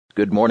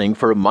Good morning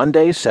for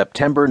Monday,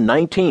 September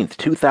 19th,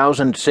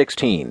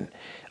 2016.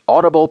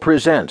 Audible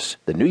presents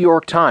the New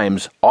York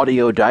Times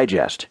Audio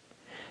Digest.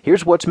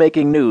 Here's what's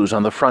making news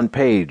on the front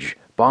page.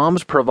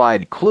 Bombs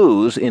provide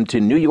clues into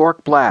New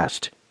York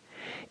blast.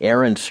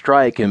 Errant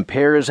strike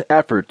impairs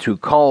effort to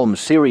calm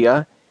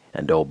Syria,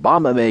 and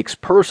Obama makes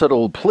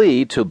personal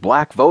plea to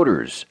black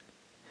voters.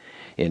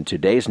 In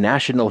today's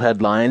national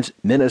headlines,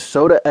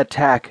 Minnesota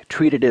attack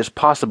treated as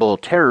possible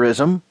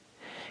terrorism,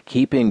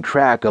 keeping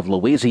track of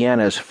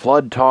Louisiana's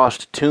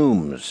flood-tossed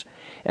tombs,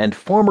 and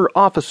former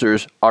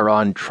officers are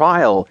on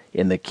trial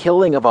in the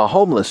killing of a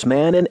homeless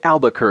man in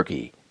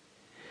Albuquerque.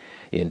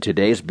 In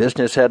today's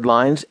business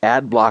headlines,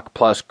 Adblock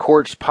Plus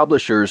courts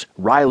publishers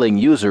riling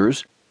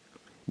users,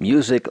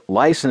 music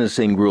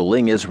licensing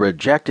ruling is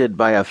rejected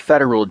by a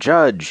federal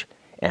judge,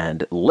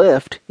 and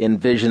Lyft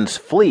envisions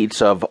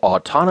fleets of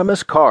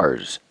autonomous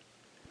cars.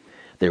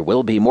 There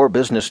will be more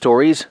business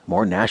stories,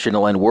 more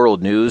national and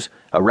world news,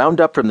 a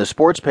roundup from the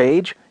sports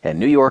page, and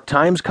New York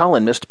Times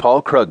columnist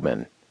Paul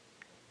Krugman.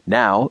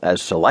 Now,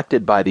 as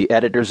selected by the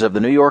editors of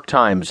the New York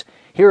Times,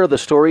 here are the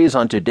stories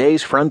on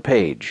today's front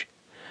page.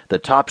 The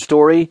top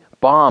story,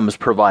 bombs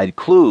provide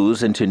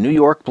clues into New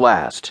York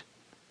blast.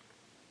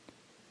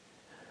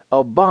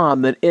 A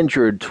bomb that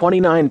injured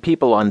 29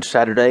 people on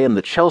Saturday in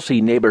the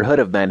Chelsea neighborhood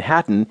of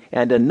Manhattan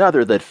and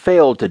another that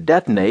failed to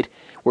detonate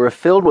were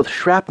filled with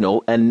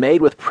shrapnel and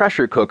made with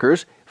pressure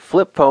cookers,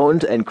 flip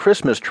phones, and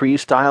Christmas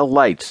tree-style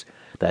lights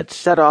that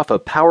set off a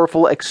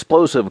powerful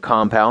explosive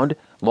compound,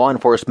 law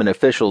enforcement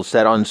officials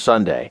said on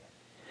Sunday.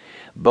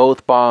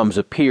 Both bombs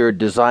appeared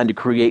designed to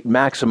create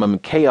maximum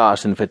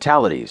chaos and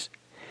fatalities.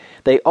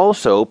 They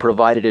also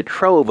provided a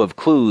trove of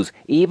clues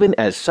even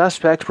as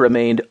suspects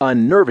remained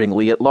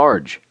unnervingly at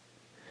large.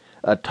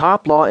 A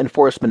top law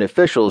enforcement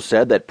official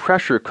said that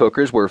pressure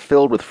cookers were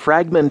filled with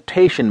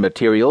fragmentation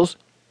materials.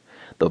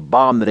 The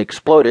bomb that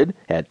exploded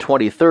at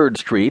 23rd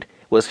Street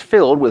was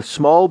filled with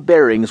small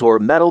bearings or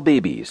metal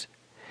BBs.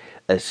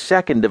 A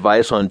second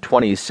device on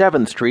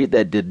 27th Street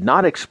that did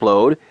not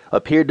explode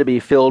appeared to be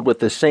filled with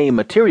the same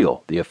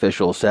material, the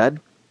official said.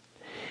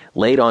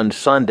 Late on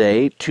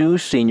Sunday, two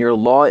senior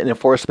law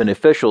enforcement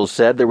officials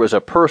said there was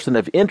a person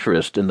of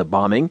interest in the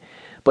bombing,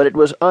 but it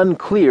was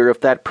unclear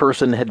if that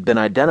person had been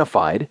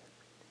identified.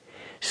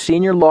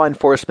 Senior law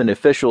enforcement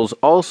officials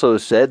also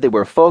said they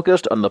were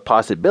focused on the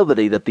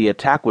possibility that the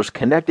attack was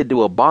connected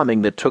to a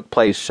bombing that took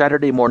place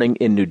Saturday morning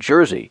in New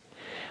Jersey,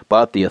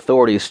 but the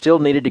authorities still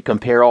needed to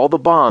compare all the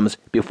bombs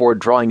before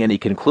drawing any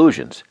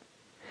conclusions.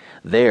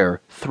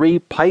 There, 3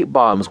 pipe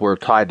bombs were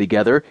tied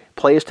together,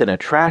 placed in a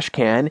trash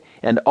can,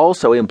 and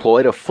also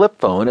employed a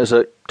flip phone as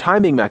a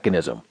timing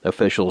mechanism,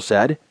 officials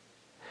said.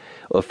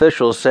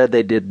 Officials said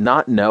they did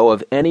not know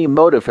of any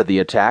motive for the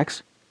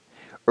attacks.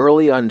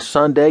 Early on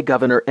Sunday,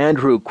 Governor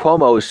Andrew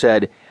Cuomo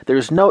said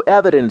there's no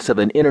evidence of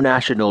an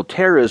international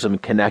terrorism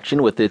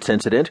connection with this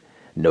incident,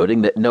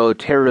 noting that no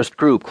terrorist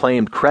group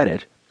claimed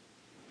credit.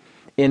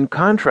 In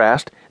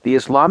contrast, the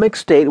Islamic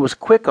State was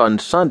quick on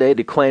Sunday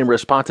to claim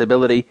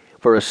responsibility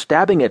for a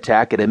stabbing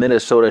attack at a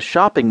Minnesota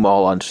shopping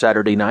mall on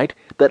Saturday night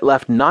that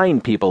left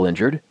 9 people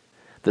injured.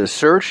 The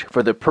search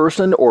for the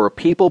person or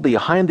people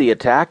behind the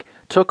attack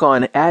took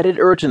on added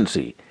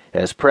urgency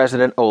as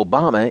President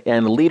Obama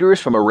and leaders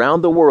from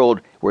around the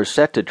world were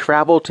set to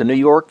travel to New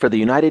York for the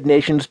United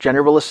Nations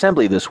General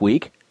Assembly this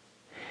week.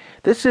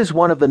 This is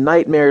one of the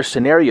nightmare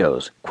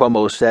scenarios,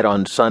 Cuomo said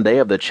on Sunday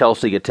of the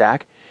Chelsea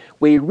attack.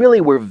 We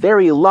really were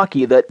very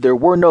lucky that there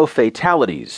were no fatalities.